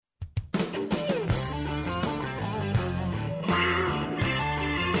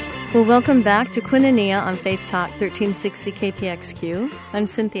Well, welcome back to Koinonia on Faith Talk 1360 KPXQ. I'm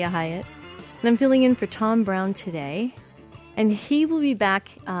Cinthia Hiett, and I'm filling in for Tom Brown today. And he will be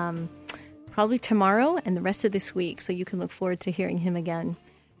back probably tomorrow and the rest of this week, so you can look forward to hearing him again.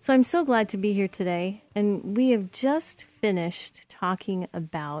 So I'm so glad to be here today, and we have just finished talking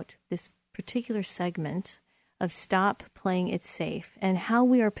about this particular segment of Stop Playing It Safe and how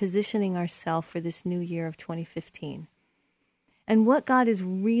we are positioning ourselves for this new year of 2015. And what God is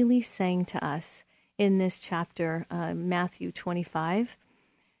really saying to us in this chapter, Matthew 25,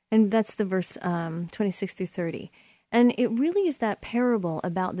 and that's the verse 26 through 30. And it really is that parable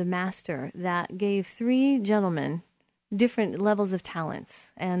about the master that gave three gentlemen different levels of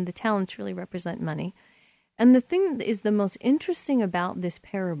talents, and the talents really represent money. And the thing that is the most interesting about this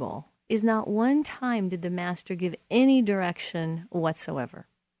parable is not one time did the master give any direction whatsoever.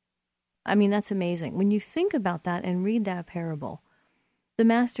 I mean, that's amazing. When you think about that and read that parable, the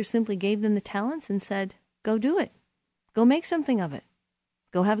master simply gave them the talents and said, go do it. Go make something of it.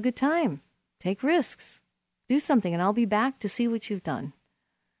 Go have a good time. Take risks. Do something, and I'll be back to see what you've done.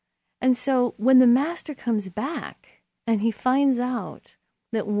 And so when the master comes back and he finds out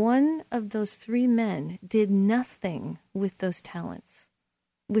that one of those three men did nothing with those talents,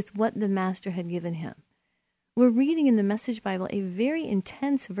 with what the master had given him, we're reading in the Message Bible a very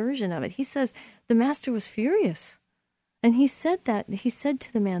intense version of it. He says the master was furious. And he said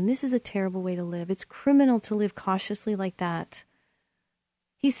to the man, this is a terrible way to live. It's criminal to live cautiously like that.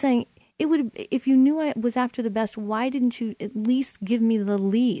 He's saying, if you knew I was after the best, why didn't you at least give me the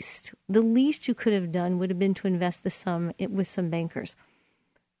least? The least you could have done would have been to invest the sum with some bankers,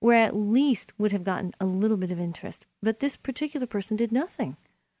 where at least would have gotten a little bit of interest. But this particular person did nothing.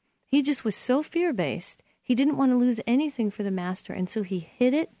 He just was so fear-based. He didn't want to lose anything for the master, and so he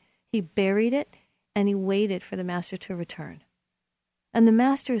hid it, he buried it, and he waited for the master to return. And the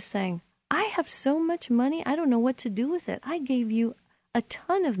master is saying, I have so much money, I don't know what to do with it. I gave you a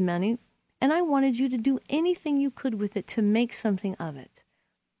ton of money, and I wanted you to do anything you could with it to make something of it.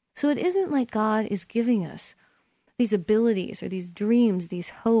 So it isn't like God is giving us these abilities or these dreams, these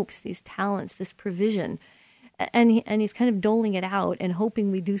hopes, these talents, this provision, and he's kind of doling it out and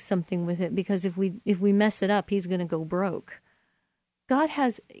hoping we do something with it, because if we mess it up, he's going to go broke. God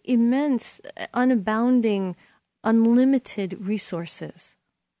has immense, unabounding, unlimited resources.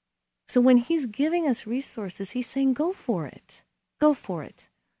 So when he's giving us resources, he's saying, go for it. Go for it.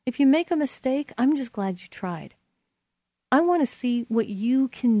 If you make a mistake, I'm just glad you tried. I want to see what you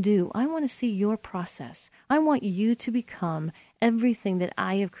can do. I want to see your process. I want you to become everything that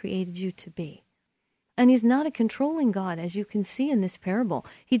I have created you to be. And he's not a controlling God, as you can see in this parable.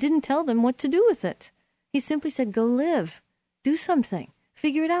 He didn't tell them what to do with it. He simply said, go live. Do something.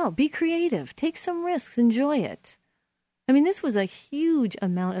 Figure it out. Be creative. Take some risks. Enjoy it. I mean, this was a huge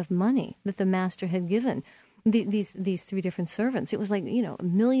amount of money that the master had given these three different servants. It was like, $1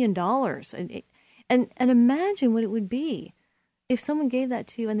 million. And imagine what it would be if someone gave that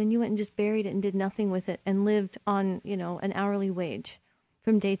to you and then you went and just buried it and did nothing with it and lived on, an hourly wage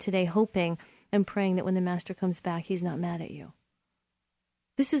from day to day, hoping and praying that when the master comes back, he's not mad at you.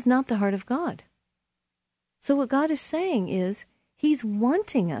 This is not the heart of God. So what God is saying is he's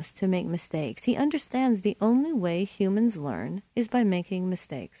wanting us to make mistakes. He understands the only way humans learn is by making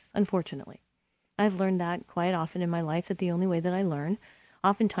mistakes, unfortunately. I've learned that quite often in my life, that the only way that I learn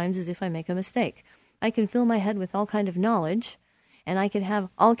oftentimes is if I make a mistake. I can fill my head with all kind of knowledge, and I can have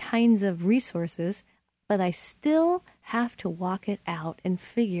all kinds of resources, but I still have to walk it out and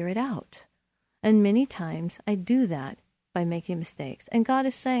figure it out. And many times I do that by making mistakes. And God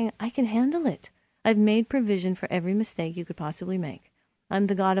is saying, I can handle it. I've made provision for every mistake you could possibly make. I'm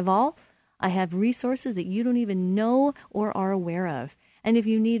the God of all. I have resources that you don't even know or are aware of. And if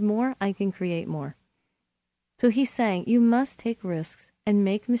you need more, I can create more. So he's saying you must take risks and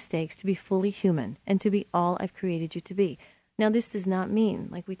make mistakes to be fully human and to be all I've created you to be. Now, this does not mean,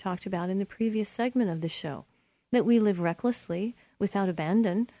 like we talked about in the previous segment of the show, that we live recklessly without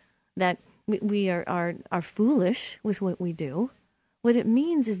abandon, that we are foolish with what we do. What it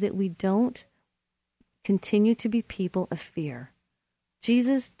means is that we don't continue to be people of fear.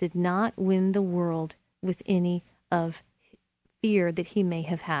 Jesus did not win the world with any of fear that he may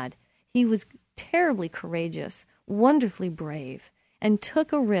have had. He was terribly courageous, wonderfully brave, and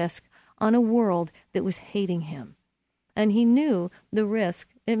took a risk on a world that was hating him. And he knew the risk,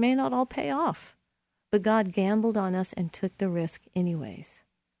 it may not all pay off, but God gambled on us and took the risk anyways.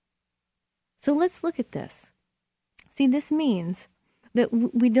 So let's look at this. See, this means that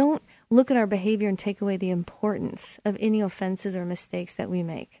we don't look at our behavior and take away the importance of any offenses or mistakes that we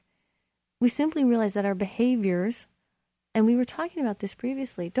make. We simply realize that our behaviors and we were talking about this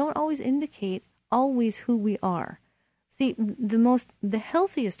previously, don't always indicate always who we are. See, the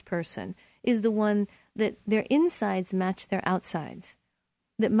healthiest person is the one that their insides match their outsides,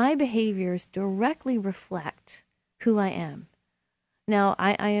 that my behaviors directly reflect who I am. Now,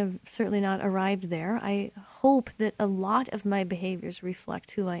 I have certainly not arrived there. I hope that a lot of my behaviors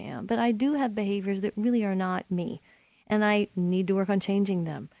reflect who I am, but I do have behaviors that really are not me, and I need to work on changing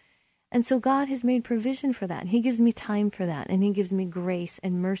them. And so God has made provision for that. He gives me time for that, and he gives me grace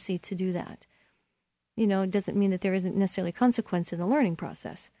and mercy to do that. You know, it doesn't mean that there isn't necessarily consequence in the learning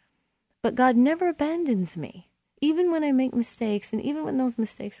process. But God never abandons me, even when I make mistakes, and even when those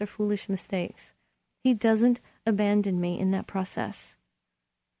mistakes are foolish mistakes. He doesn't abandon me in that process.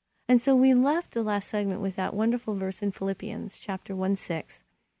 And so we left the last segment with that wonderful verse in Philippians chapter 1:6.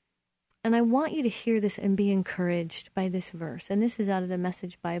 And I want you to hear this and be encouraged by this verse. And this is out of the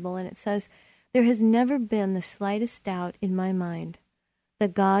Message Bible, and it says, "There has never been the slightest doubt in my mind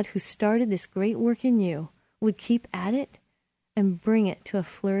that God, who started this great work in you, would keep at it and bring it to a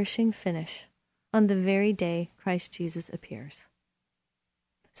flourishing finish on the very day Christ Jesus appears."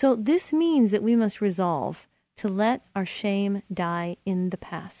 So this means that we must resolve to let our shame die in the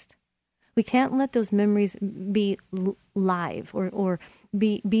past. We can't let those memories be live or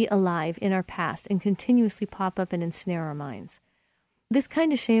be alive in our past and continuously pop up and ensnare our minds. This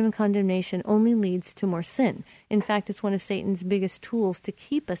kind of shame and condemnation only leads to more sin. In fact, it's one of Satan's biggest tools to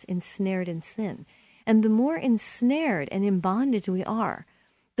keep us ensnared in sin. And the more ensnared and in bondage we are,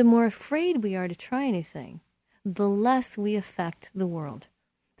 the more afraid we are to try anything, the less we affect the world.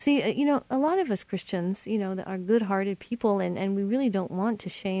 See, a lot of us Christians, that are good-hearted people, and we really don't want to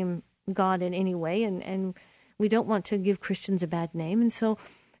shame God in any way, and we don't want to give Christians a bad name. And so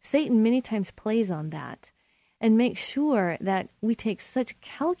Satan many times plays on that and makes sure that we take such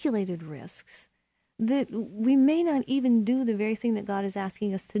calculated risks that we may not even do the very thing that God is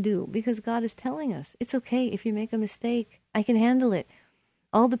asking us to do, because God is telling us, it's okay if you make a mistake. I can handle it.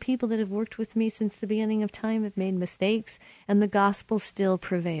 All the people that have worked with me since the beginning of time have made mistakes, and the gospel still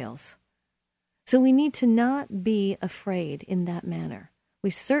prevails. So we need to not be afraid in that manner. We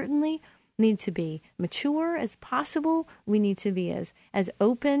certainly need to be mature as possible. We need to be as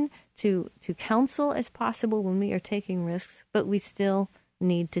open to counsel as possible when we are taking risks, but we still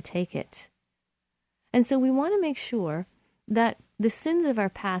need to take it. And so we want to make sure that the sins of our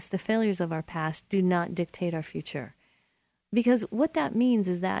past, the failures of our past, do not dictate our future. Because what that means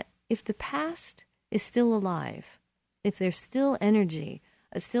is that if the past is still alive, if there's still energy,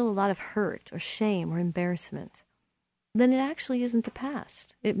 still a lot of hurt or shame or embarrassment, then it actually isn't the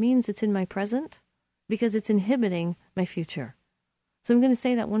past. It means it's in my present because it's inhibiting my future. So I'm going to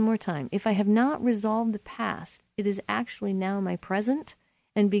say that one more time. If I have not resolved the past, it is actually now my present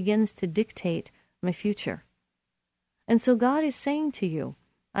and begins to dictate my future. And so God is saying to you,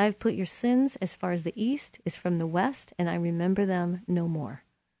 I've put your sins as far as the east is from the west, and I remember them no more.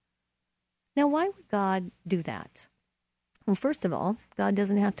 Now, why would God do that? Well, first of all, God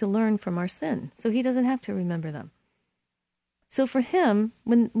doesn't have to learn from our sin, so he doesn't have to remember them. So for him,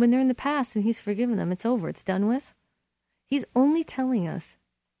 when they're in the past and he's forgiven them, it's over, it's done with. He's only telling us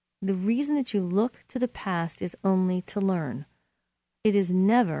the reason that you look to the past is only to learn. It is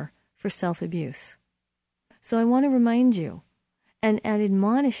never for self-abuse. So I want to remind you and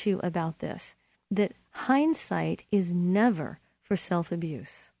admonish you about this, that hindsight is never for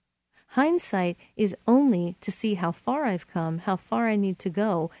self-abuse. Hindsight is only to see how far I've come, how far I need to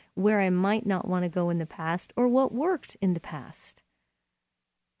go, where I might not want to go in the past, or what worked in the past.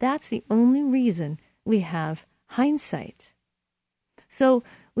 That's the only reason we have hindsight. So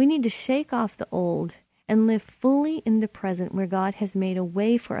we need to shake off the old and live fully in the present, where God has made a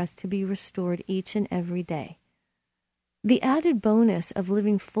way for us to be restored each and every day. The added bonus of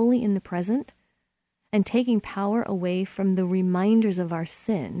living fully in the present and taking power away from the reminders of our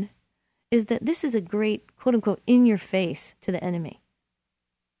sin is that this is a great, quote-unquote, in your face to the enemy.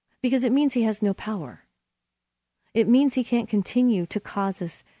 Because it means he has no power. It means he can't continue to cause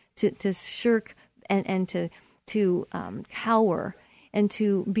us to shirk and to cower and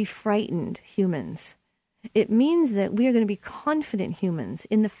to be frightened humans. It means that we are going to be confident humans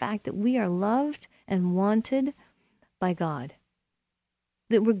in the fact that we are loved and wanted by God.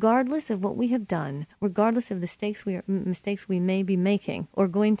 That regardless of what we have done, regardless of the mistakes we may be making or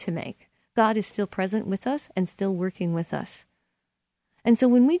going to make, God is still present with us and still working with us. And so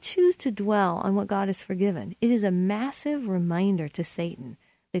when we choose to dwell on what God has forgiven, it is a massive reminder to Satan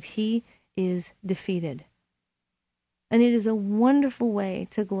that he is defeated. And it is a wonderful way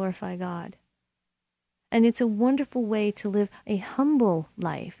to glorify God. And it's a wonderful way to live a humble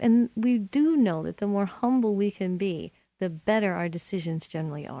life. And we do know that the more humble we can be, the better our decisions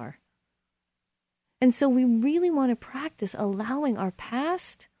generally are. And so we really want to practice allowing our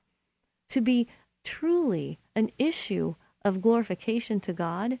past to be truly an issue of glorification to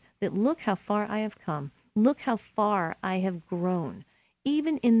God, that look how far I have come. Look how far I have grown.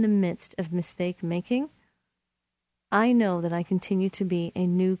 Even in the midst of mistake making, I know that I continue to be a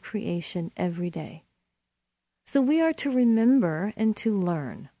new creation every day. So we are to remember and to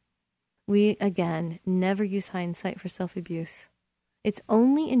learn. We, again, never use hindsight for self-abuse. It's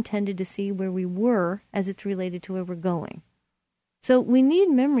only intended to see where we were as it's related to where we're going. So we need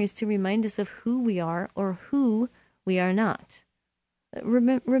memories to remind us of who we are or who we are not.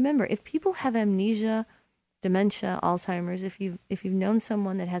 Remember, if people have amnesia, dementia, Alzheimer's, if you've known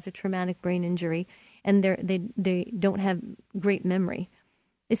someone that has a traumatic brain injury and they don't have great memory,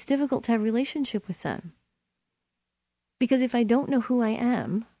 it's difficult to have a relationship with them. Because if I don't know who I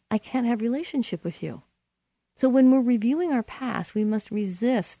am, I can't have a relationship with you. So when we're reviewing our past, we must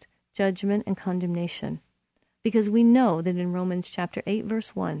resist judgment and condemnation, because we know that in Romans chapter 8,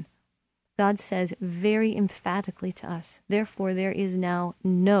 verse 1, God says very emphatically to us, therefore there is now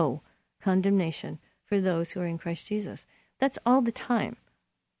no condemnation for those who are in Christ Jesus. That's all the time.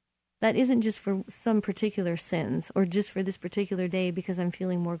 That isn't just for some particular sins or just for this particular day because I'm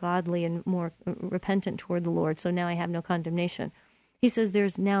feeling more godly and more repentant toward the Lord, so now I have no condemnation. He says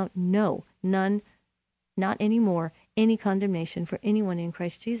there's now none, not anymore, any condemnation for anyone in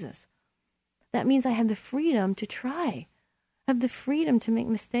Christ Jesus. That means I have the freedom to try. I have the freedom to make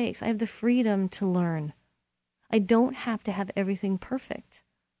mistakes. I have the freedom to learn. I don't have to have everything perfect.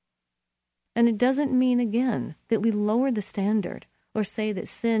 And it doesn't mean, again, that we lower the standard or say that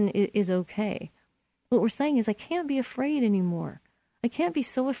sin is okay. What we're saying is I can't be afraid anymore. I can't be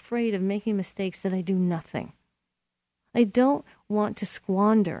so afraid of making mistakes that I do nothing. I don't want to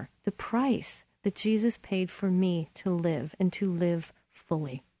squander the price that Jesus paid for me to live and to live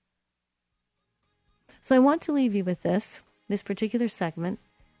fully. So I want to leave you with this particular segment,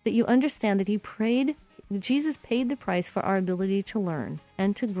 that you understand that Jesus paid the price for our ability to learn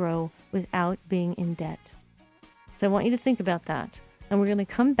and to grow without being in debt. So I want you to think about that. And we're going to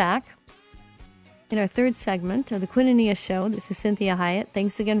come back in our third segment of the Koinonia Show. This is Cinthia Hiett.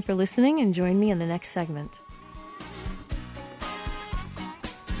 Thanks again for listening, and join me in the next segment.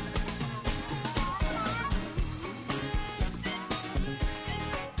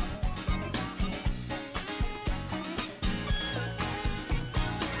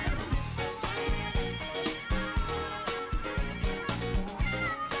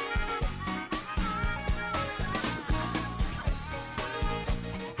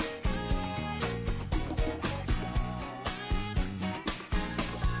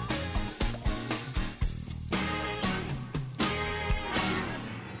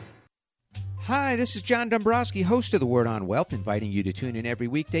 Hi, this is John Dombrowski, host of The Word on Wealth, inviting you to tune in every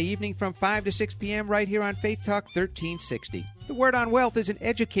weekday evening from 5 to 6 p.m. right here on Faith Talk 1360. The Word on Wealth is an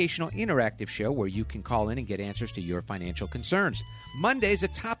educational, interactive show where you can call in and get answers to your financial concerns. Monday's a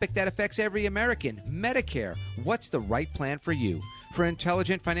topic that affects every American, Medicare. What's the right plan for you? For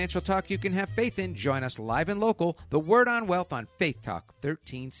intelligent financial talk you can have faith in, join us live and local, The Word on Wealth on Faith Talk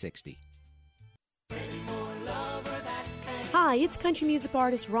 1360. Hi, it's country music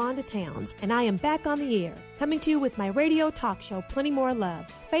artist Rhonda Towns, and I am back on the air, coming to you with my radio talk show, Plenty More Love,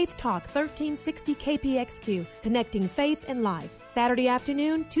 Faith Talk 1360 KPXQ, connecting faith and life, Saturday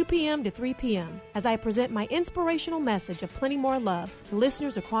afternoon, 2 p.m. to 3 p.m., as I present my inspirational message of plenty more love to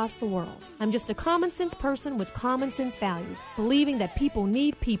listeners across the world. I'm just a common-sense person with common-sense values, believing that people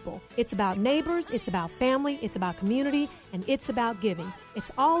need people. It's about neighbors, it's about family, it's about community, and it's about giving.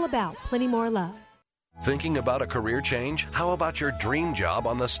 It's all about plenty more love. Thinking about a career change? How about your dream job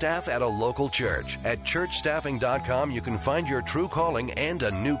on the staff at a local church? At churchstaffing.com, you can find your true calling and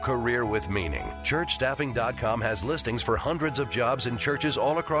a new career with meaning. Churchstaffing.com has listings for hundreds of jobs in churches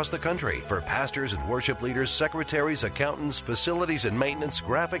all across the country for pastors and worship leaders, secretaries, accountants, facilities and maintenance,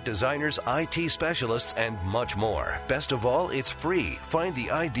 graphic designers, IT specialists, and much more. Best of all, it's free. Find the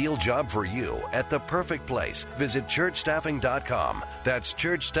ideal job for you at the perfect place. Visit churchstaffing.com. That's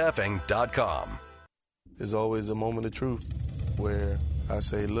churchstaffing.com. There's always a moment of truth where I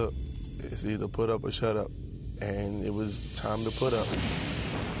say, look, it's either put up or shut up. And it was time to put up.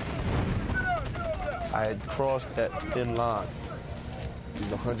 I had crossed that thin line. It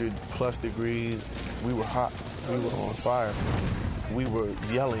was 100 plus degrees. We were hot. We were on fire. We were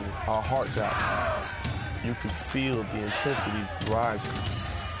yelling our hearts out. You could feel the intensity rising.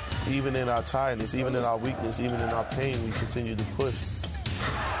 Even in our tiredness, even in our weakness, even in our pain, we continued to push.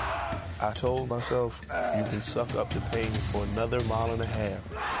 I told myself, you can suck up the pain for another mile and a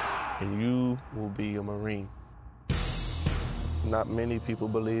half, and you will be a Marine. Not many people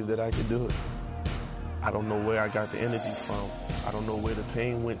believe that I could do it. I don't know where I got the energy from. I don't know where the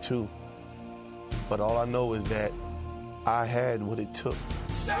pain went to. But all I know is that I had what it took.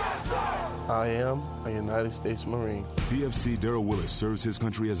 I am a United States Marine. PFC Darrell Willis serves his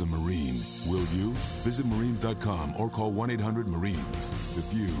country as a Marine. Will you? Visit Marines.com or call 1-800-MARINES. The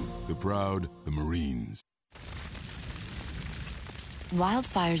few, the proud, the Marines.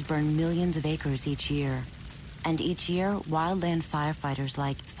 Wildfires burn millions of acres each year. And each year, wildland firefighters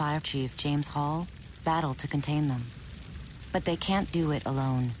like Fire Chief James Hall battle to contain them. But they can't do it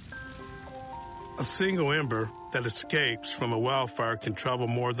alone. A single ember that escapes from a wildfire can travel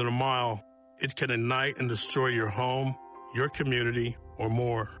more than a mile. It can ignite and destroy your home, your community, or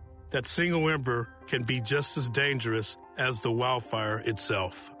more. That single ember can be just as dangerous as the wildfire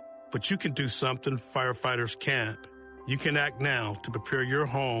itself. But you can do something firefighters can't. You can act now to prepare your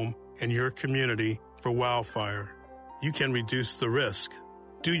home and your community for wildfire. You can reduce the risk.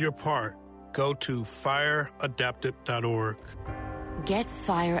 Do your part. Go to fireadapted.org. Get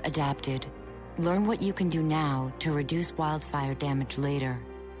Fire Adapted. Learn what you can do now to reduce wildfire damage later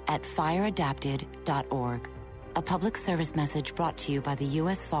at fireadapted.org. A public service message brought to you by the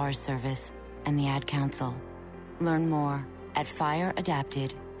U.S. Forest Service and the Ad Council. Learn more at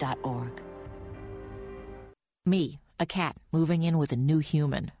fireadapted.org. Me, a cat, moving in with a new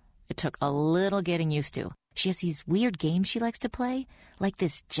human. It took a little getting used to. She has these weird games she likes to play, like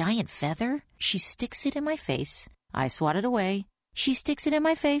this giant feather. She sticks it in my face. I swat it away. She sticks it in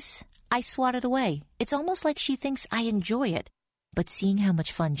my face. I swat it away. It's almost like she thinks I enjoy it. But seeing how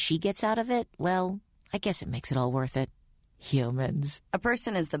much fun she gets out of it, well, I guess it makes it all worth it. Humans. A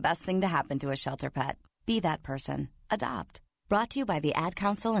person is the best thing to happen to a shelter pet. Be that person. Adopt. Brought to you by the Ad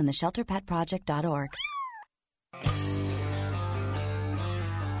Council and the ShelterPetProject.org.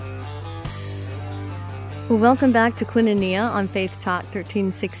 Well, welcome back to Quinn and Nia on Faith Talk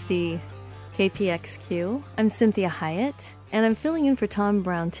 1360 KPXQ. I'm Cinthia Hiett, and I'm filling in for Tom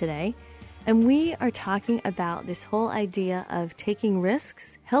Brown today. And we are talking about this whole idea of taking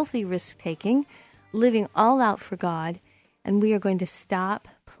risks, healthy risk-taking, living all out for God, and we are going to stop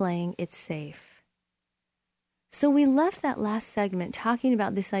playing it safe. So we left that last segment talking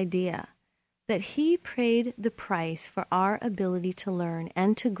about this idea that He paid the price for our ability to learn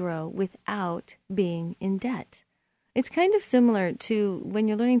and to grow without being in debt. It's kind of similar to when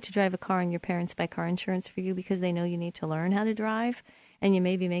you're learning to drive a car and your parents buy car insurance for you because they know you need to learn how to drive, and you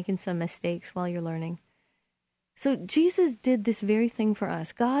may be making some mistakes while you're learning. So Jesus did this very thing for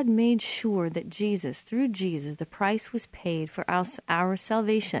us. God made sure that through Jesus, the price was paid for our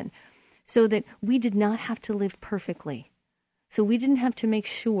salvation so that we did not have to live perfectly. So we didn't have to make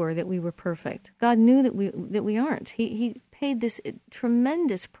sure that we were perfect. God knew that we aren't. He paid this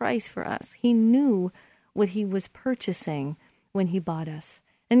tremendous price for us. He knew what He was purchasing when He bought us.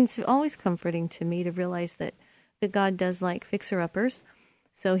 And it's always comforting to me to realize that God does like fixer-uppers.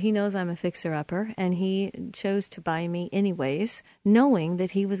 So He knows I'm a fixer-upper, and He chose to buy me anyways, knowing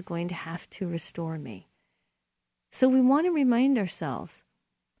that He was going to have to restore me. So we want to remind ourselves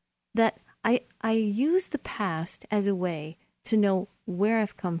that I use the past as a way to know where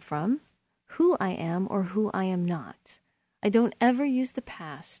I've come from, who I am or who I am not. I don't ever use the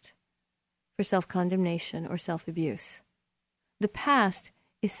past for self-condemnation or self-abuse. The past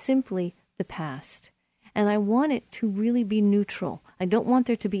is simply the past, and I want it to really be neutral. I don't want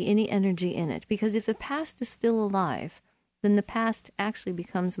there to be any energy in it, because if the past is still alive, then the past actually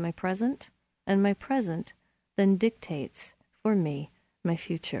becomes my present, and my present then dictates for me my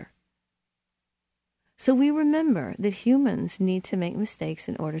future. So we remember that humans need to make mistakes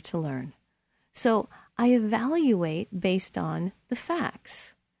in order to learn. So I evaluate based on the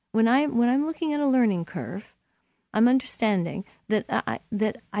facts. When I'm looking at a learning curve, I'm understanding that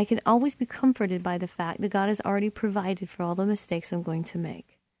I can always be comforted by the fact that God has already provided for all the mistakes I'm going to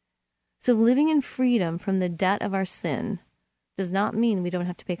make. So living in freedom from the debt of our sin does not mean we don't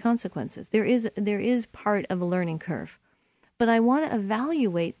have to pay consequences. There is part of a learning curve. But I want to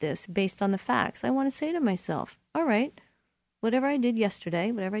evaluate this based on the facts. I want to say to myself, all right, whatever I did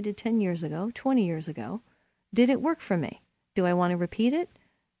yesterday, whatever I did 10 years ago, 20 years ago, did it work for me? Do I want to repeat it?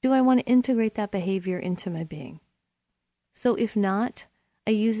 Do I want to integrate that behavior into my being? So if not,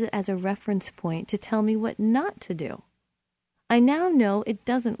 I use it as a reference point to tell me what not to do. I now know it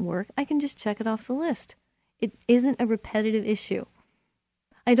doesn't work. I can just check it off the list. It isn't a repetitive issue.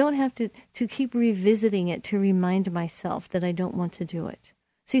 I don't have to keep revisiting it to remind myself that I don't want to do it.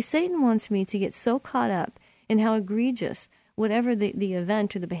 See, Satan wants me to get so caught up in how egregious whatever the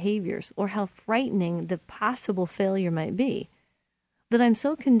event or the behaviors, or how frightening the possible failure might be, that I'm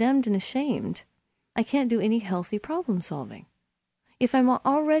so condemned and ashamed, I can't do any healthy problem solving. if I'm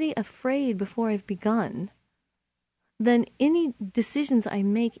already afraid before I've begun, then any decisions I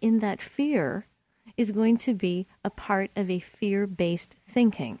make in that fear is going to be a part of a fear-based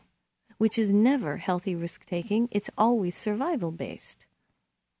thinking, which is never healthy risk-taking. It's always survival-based.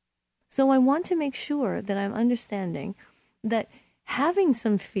 So I want to make sure that I'm understanding that having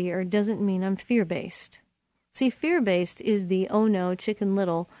some fear doesn't mean I'm fear-based. See, fear-based is the oh no, chicken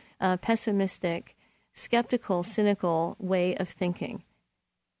little, pessimistic, skeptical, cynical way of thinking.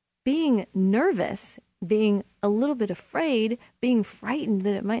 Being nervous, being a little bit afraid, being frightened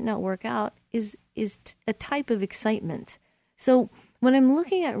that it might not work out is a type of excitement. So when I'm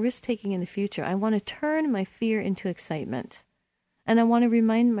looking at risk-taking in the future, I want to turn my fear into excitement. And I want to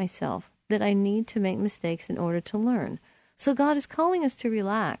remind myself that I need to make mistakes in order to learn. So God is calling us to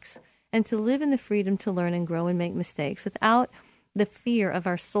relax and to live in the freedom to learn and grow and make mistakes without the fear of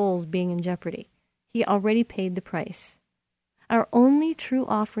our souls being in jeopardy. He already paid the price. Our only true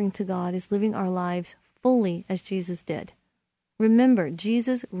offering to God is living our lives fully as Jesus did. Remember,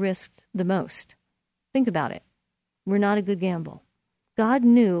 Jesus risked the most. Think about it. We're not a good gamble. God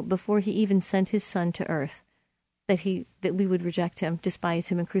knew before he even sent his son to earth that we would reject him, despise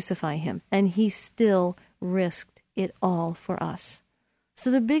him, and crucify him. And he still risked it all for us.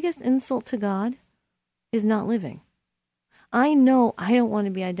 So the biggest insult to God is not living. I know I don't want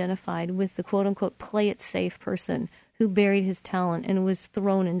to be identified with the quote-unquote play-it-safe person who buried his talent and was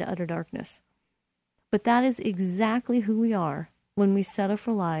thrown into utter darkness. But that is exactly who we are when we settle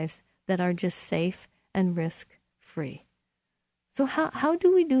for lives that are just safe and risk-free. So how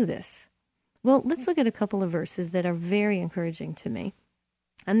do we do this? Well, let's look at a couple of verses that are very encouraging to me.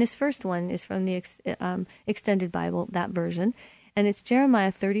 And this first one is from the Extended Bible, that version. And it's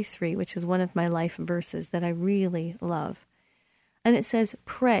Jeremiah 33, which is one of my life verses that I really love. And it says,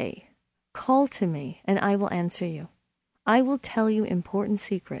 "Pray, call to me, and I will answer you. I will tell you important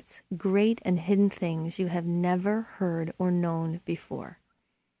secrets, great and hidden things you have never heard or known before."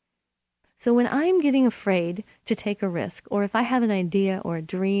 So when I'm getting afraid to take a risk, or if I have an idea or a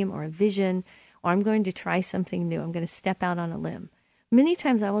dream or a vision, or I'm going to try something new, I'm going to step out on a limb, many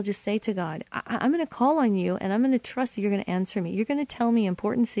times I will just say to God, I'm going to call on you, and I'm going to trust that you're going to answer me. You're going to tell me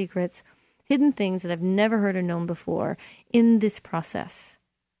important secrets, hidden things that I've never heard or known before in this process.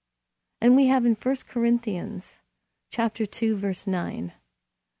 And we have in 1 Corinthians chapter 2, verse 9,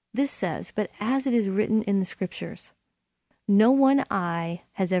 this says, "But as it is written in the scriptures, no one eye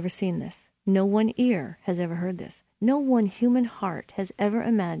has ever seen this. No one ear has ever heard this. No one human heart has ever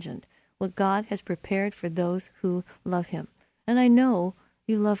imagined what God has prepared for those who love him." And I know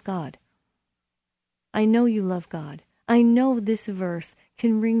you love God. I know you love God. I know this verse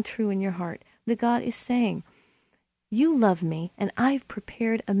can ring true in your heart, that God is saying, you love me, and I've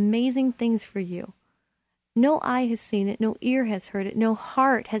prepared amazing things for you. No eye has seen it, no ear has heard it, no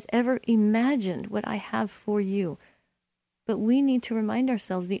heart has ever imagined what I have for you. But we need to remind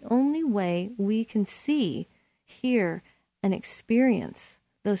ourselves the only way we can see, hear, and experience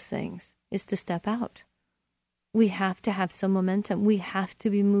those things is to step out. We have to have some momentum. We have to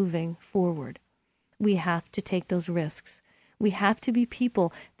be moving forward. We have to take those risks. We have to be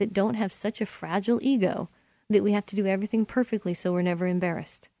people that don't have such a fragile ego that we have to do everything perfectly so we're never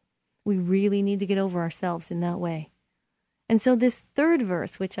embarrassed. We really need to get over ourselves in that way. And so this third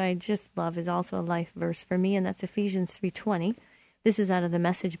verse, which I just love, is also a life verse for me, and that's Ephesians 3:20. This is out of the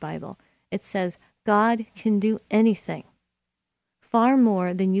Message Bible. It says, God can do anything, far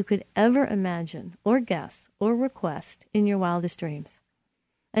more than you could ever imagine or guess or request in your wildest dreams.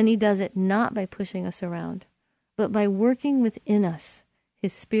 And he does it not by pushing us around, but by working within us,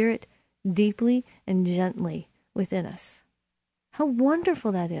 his Spirit deeply and gently within us. How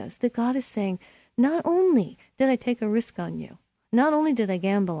wonderful that is, that God is saying, not only did I take a risk on you, not only did I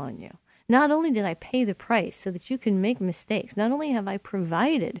gamble on you, not only did I pay the price so that you can make mistakes, not only have I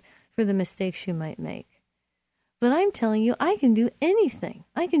provided for the mistakes you might make, but I'm telling you, I can do anything.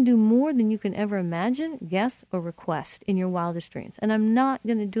 I can do more than you can ever imagine, guess, or request in your wildest dreams. And I'm not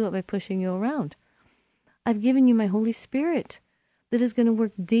going to do it by pushing you around. I've given you my Holy Spirit that is going to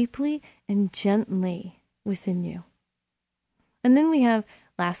work deeply and gently within you. And then we have,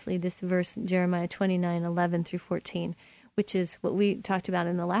 lastly, this verse, Jeremiah 29:11 through 14, which is what we talked about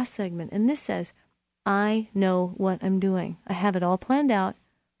in the last segment. And this says, I know what I'm doing. I have it all planned out,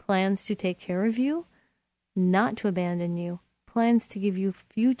 plans to take care of you, not to abandon you, plans to give you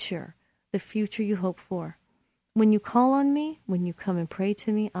future, the future you hope for. When you call on me, when you come and pray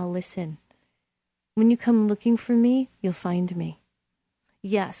to me, I'll listen. When you come looking for me, you'll find me.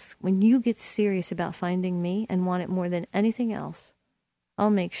 Yes, when you get serious about finding me and want it more than anything else,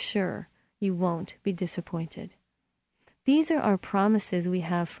 I'll make sure you won't be disappointed. These are our promises we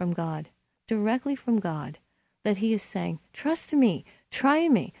have from God, directly from God, that he is saying, trust me, try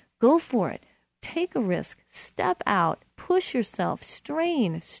me, go for it, take a risk, step out, push yourself,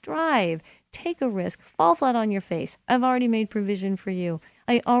 strain, strive, take a risk, fall flat on your face. I've already made provision for you.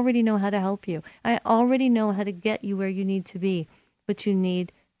 I already know how to help you. I already know how to get you where you need to be, but you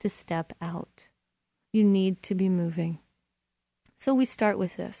need to step out. You need to be moving. So we start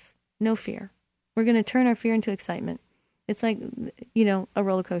with this, no fear. We're going to turn our fear into excitement. It's like, a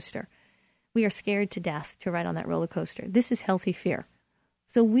roller coaster. We are scared to death to ride on that roller coaster. This is healthy fear.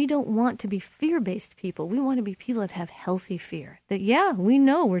 So we don't want to be fear-based people. We want to be people that have healthy fear. That, we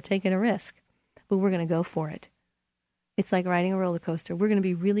know we're taking a risk, but we're going to go for it. It's like riding a roller coaster. We're going to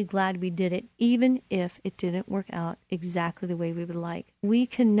be really glad we did it, even if it didn't work out exactly the way we would like. We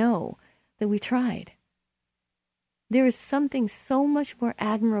can know that we tried. There is something so much more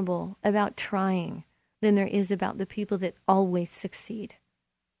admirable about trying than there is about the people that always succeed.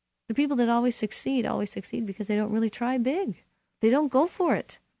 The people that always succeed because they don't really try big. They don't go for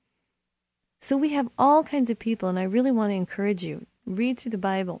it. So we have all kinds of people, and I really want to encourage you, read through the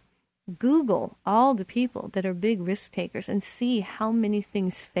Bible, Google all the people that are big risk takers and see how many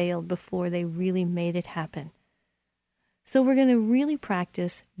things failed before they really made it happen. So we're going to really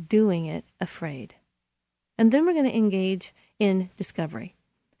practice doing it afraid. And then we're going to engage in discovery.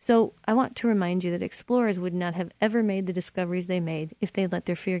 So I want to remind you that explorers would not have ever made the discoveries they made if they let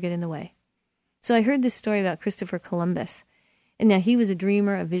their fear get in the way. So I heard this story about Christopher Columbus. And now he was a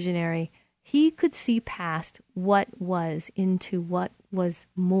dreamer, a visionary. He could see past what was into what was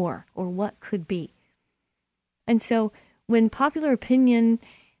more, or what could be. And so when popular opinion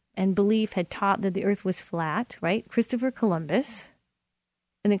and belief had taught that the earth was flat, right? Christopher Columbus,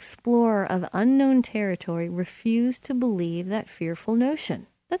 an explorer of unknown territory, refused to believe that fearful notion.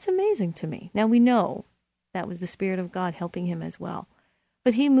 That's amazing to me. Now we know that was the Spirit of God helping him as well.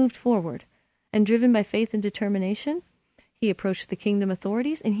 But he moved forward, and driven by faith and determination, he approached the kingdom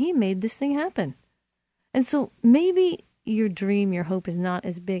authorities, and he made this thing happen. And so maybe your dream, your hope is not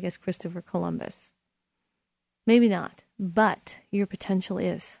as big as Christopher Columbus. Maybe not, but your potential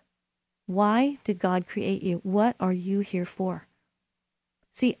is. Why did God create you? What are you here for?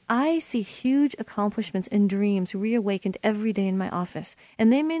 See, I see huge accomplishments and dreams reawakened every day in my office.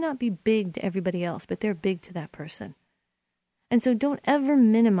 And they may not be big to everybody else, but they're big to that person. And so don't ever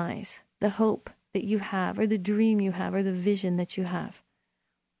minimize the hope that you have, or the dream you have, or the vision that you have.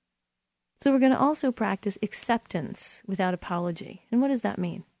 So we're going to also practice acceptance without apology. And what does that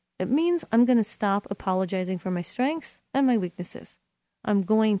mean? It means I'm going to stop apologizing for my strengths and my weaknesses. I'm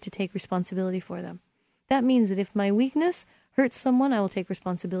going to take responsibility for them. That means that if my weakness hurts someone, I will take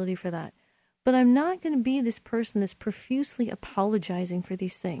responsibility for that. But I'm not going to be this person that's profusely apologizing for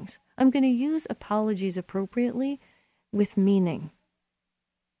these things. I'm going to use apologies appropriately with meaning.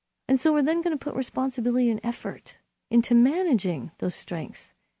 And so we're then going to put responsibility and effort into managing those strengths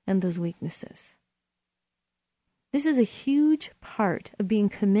and those weaknesses. This is a huge part of being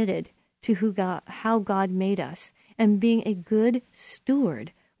committed to how God made us, and being a good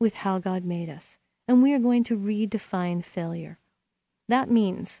steward with how God made us. And we are going to redefine failure. That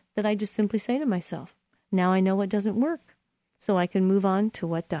means that I just simply say to myself, now I know what doesn't work, so I can move on to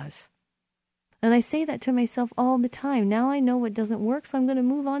what does. And I say that to myself all the time. Now I know what doesn't work, so I'm going to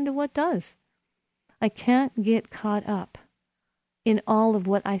move on to what does. I can't get caught up in all of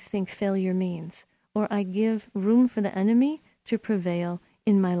what I think failure means, or I give room for the enemy to prevail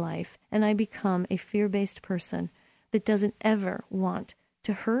in my life, and I become a fear-based person that doesn't ever want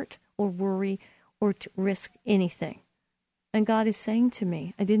to hurt or worry or to risk anything. And God is saying to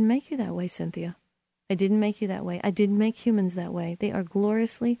me, I didn't make you that way, Cinthia. I didn't make you that way. I didn't make humans that way. They are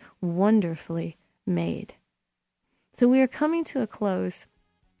gloriously, wonderfully made. So we are coming to a close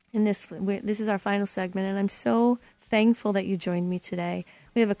in this. This is our final segment, and I'm so thankful that you joined me today.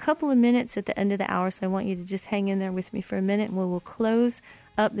 We have a couple of minutes at the end of the hour, so I want you to just hang in there with me for a minute, and we will close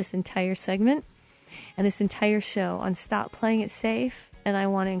up this entire segment and this entire show on Stop Playing It Safe. And I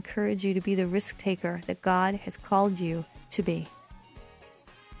want to encourage you to be the risk taker that God has called you to be.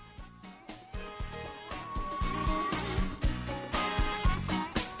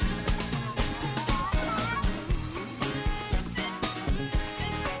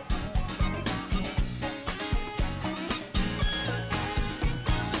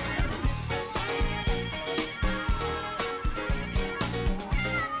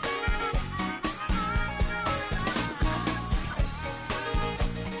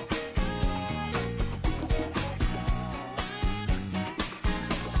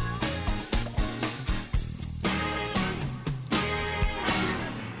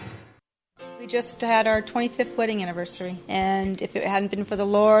 We just had our 25th wedding anniversary, and if it hadn't been for the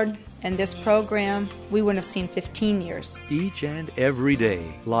Lord and this program, we wouldn't have seen 15 years. Each and every day,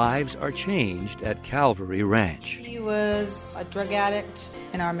 lives are changed at Calvary Ranch. He was a drug addict,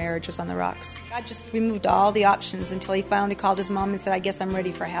 and our marriage was on the rocks. God just removed all the options until he finally called his mom and said, I guess I'm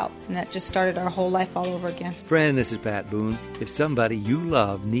ready for help. And that just started our whole life all over again. Friend, this is Pat Boone. If somebody you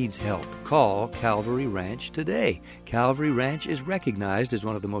love needs help, call Calvary Ranch today. Calvary Ranch is recognized as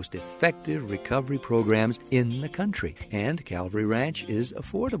one of the most effective recovery programs in the country, and Calvary Ranch is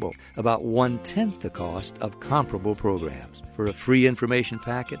affordable, about 1/10 the cost of comparable programs. For a free information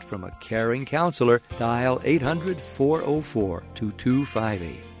packet from a caring counselor, dial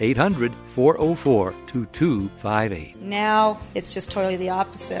 800-404-2258. 800-404-2258. Now it's just totally the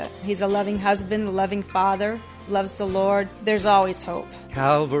opposite. He's a loving husband, a loving father, loves the Lord. There's always hope.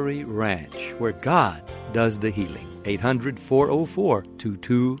 Calvary Ranch, where God does the healing.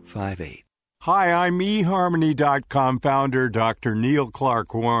 800-404-2258. Hi, I'm eHarmony.com founder Dr. Neil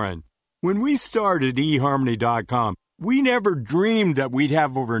Clark Warren. When we started eHarmony.com, we never dreamed that we'd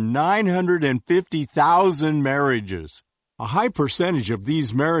have over 950,000 marriages. A high percentage of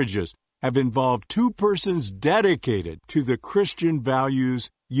these marriages have involved two persons dedicated to the Christian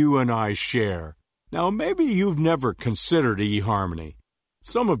values you and I share. Now, maybe you've never considered eHarmony.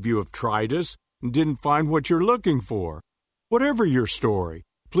 Some of you have tried us and didn't find what you're looking for. Whatever your story,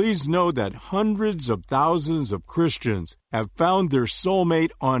 please know that hundreds of thousands of Christians have found their soulmate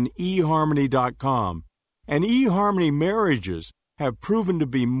on eHarmony.com, and eHarmony marriages have proven to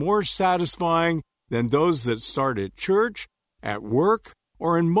be more satisfying than those that start at church, at work,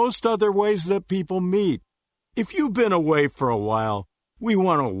 or in most other ways that people meet. If you've been away for a while, we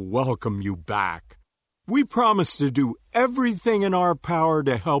want to welcome you back. We promise to do everything in our power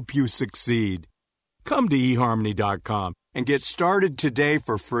to help you succeed. Come to eHarmony.com and get started today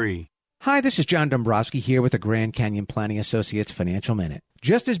for free. Hi, this is John Dombrowski here with the Grand Canyon Planning Associates Financial Minute.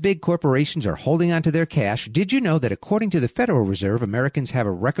 Just as big corporations are holding on to their cash, did you know that according to the Federal Reserve, Americans have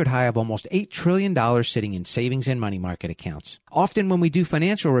a record high of almost $8 trillion sitting in savings and money market accounts? Often when we do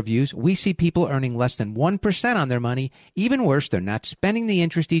financial reviews, we see people earning less than 1% on their money. Even worse, they're not spending the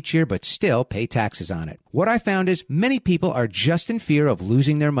interest each year, but still pay taxes on it. What I found is many people are just in fear of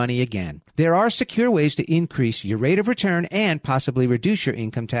losing their money again. There are secure ways to increase your rate of return and possibly reduce your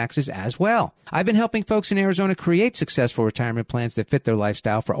income taxes as well. I've been helping folks in Arizona create successful retirement plans that fit their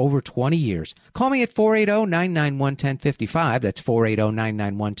lifestyle for over 20 years. Call me at 480-991-1055. That's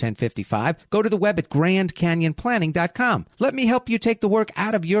 480-991-1055. Go to the web at GrandCanyonPlanning.com. Let me help you take the work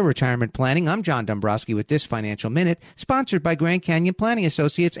out of your retirement planning. I'm John Dombrowski with this Financial Minute, sponsored by Grand Canyon Planning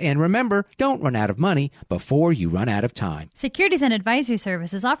Associates. And remember, don't run out of money before you run out of time. Securities and advisory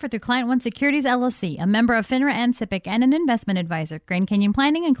services offered through Client One Securities, LLC, a member of FINRA and SIPC, and an investment advisor. Grand Canyon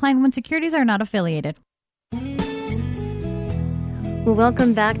Planning and Client One Securities are not affiliated. Well,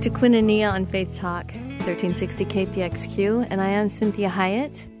 welcome back to Quinania on Faith Talk, 1360 KPXQ, and I am Cinthia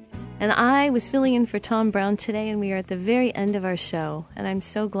Hiett. And I was filling in for Tom Brown today, and we are at the very end of our show. And I'm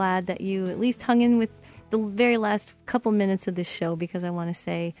so glad that you at least hung in with the very last couple minutes of this show, because I want to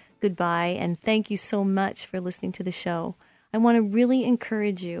say goodbye and thank you so much for listening to the show. I want to really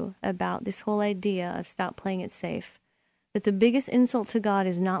encourage you about this whole idea of stop playing it safe, that the biggest insult to God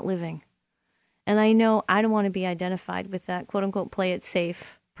is not living. And I know I don't want to be identified with that quote-unquote play it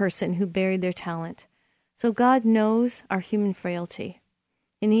safe person who buried their talent. So God knows our human frailty.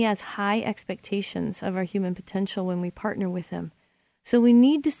 And he has high expectations of our human potential when we partner with him. So we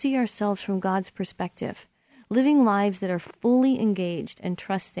need to see ourselves from God's perspective, living lives that are fully engaged and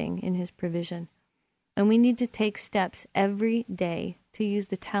trusting in his provision. And we need to take steps every day to use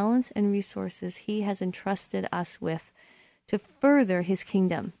the talents and resources he has entrusted us with to further his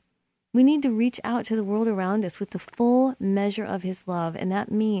kingdom. We need to reach out to the world around us with the full measure of his love, and that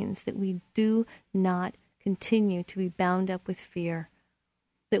means that we do not continue to be bound up with fear,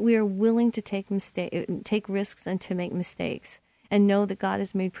 that we are willing to take risks and to make mistakes, and know that God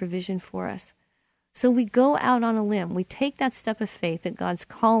has made provision for us. So we go out on a limb. We take that step of faith that God's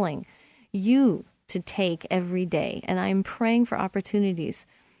calling you to take every day. And I am praying for opportunities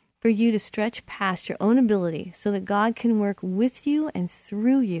for you to stretch past your own ability so that God can work with you and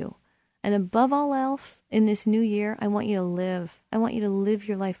through you. And above all else, in this new year, I want you to live. I want you to live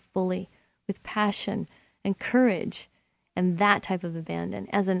your life fully with passion and courage and that type of abandon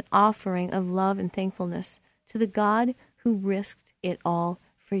as an offering of love and thankfulness to the God who risked it all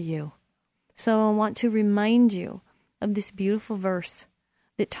for you. So I want to remind you of this beautiful verse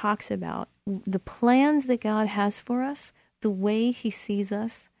that talks about the plans that God has for us, the way he sees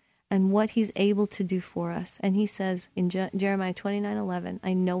us, and what he's able to do for us. And he says in Jeremiah 29:11,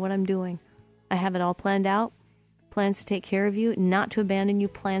 I know what I'm doing. I have it all planned out. Plans to take care of you, not to abandon you,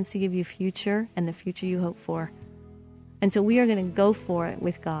 plans to give you future and the future you hope for. And so we are going to go for it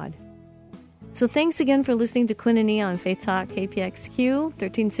with God. So thanks again for listening to Koinonia on Faith Talk KPXQ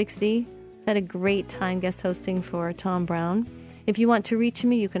 1360. Had a great time guest hosting for Tom Brown. If you want to reach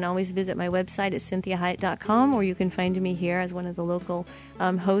me, you can always visit my website at CinthiaHiett.com, or you can find me here as one of the local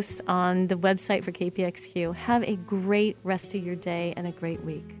hosts on the website for KPXQ. Have a great rest of your day and a great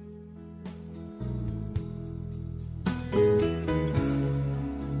week.